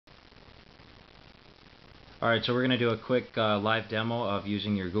Alright, so we're going to do a quick live demo of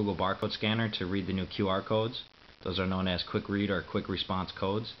using your Google barcode scanner to read the new QR codes. Those are known as quick read or quick response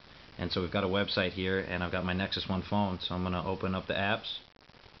codes. And so we've got a website here, and I've got my Nexus 1 phone, so I'm going to open up the apps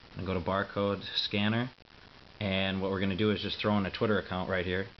and go to barcode scanner. And what we're going to do is just throw in a Twitter account right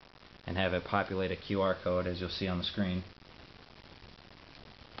here and have it populate a QR code, as you'll see on the screen.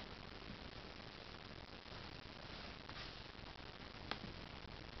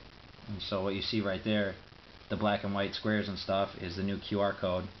 And so what you see right there, the black and white squares and stuff, is the new QR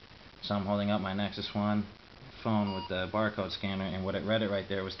code. So I'm holding up my Nexus 1 phone with the barcode scanner, and what it read it right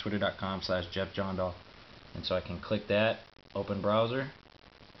there was twitter.com/Jeph Jondahl. And so I can click that, open browser,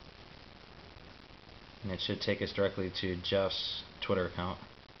 and it should take us directly to Jeff's Twitter account.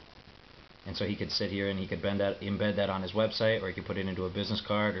 And so he could sit here and he could embed that on his website, or he could put it into a business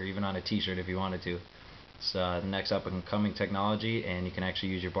card, or even on a t-shirt if he wanted to. It's the next up and coming technology, and you can actually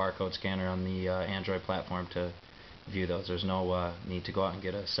use your barcode scanner on the Android platform to view those. There's no need to go out and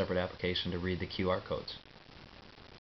get a separate application to read the QR codes.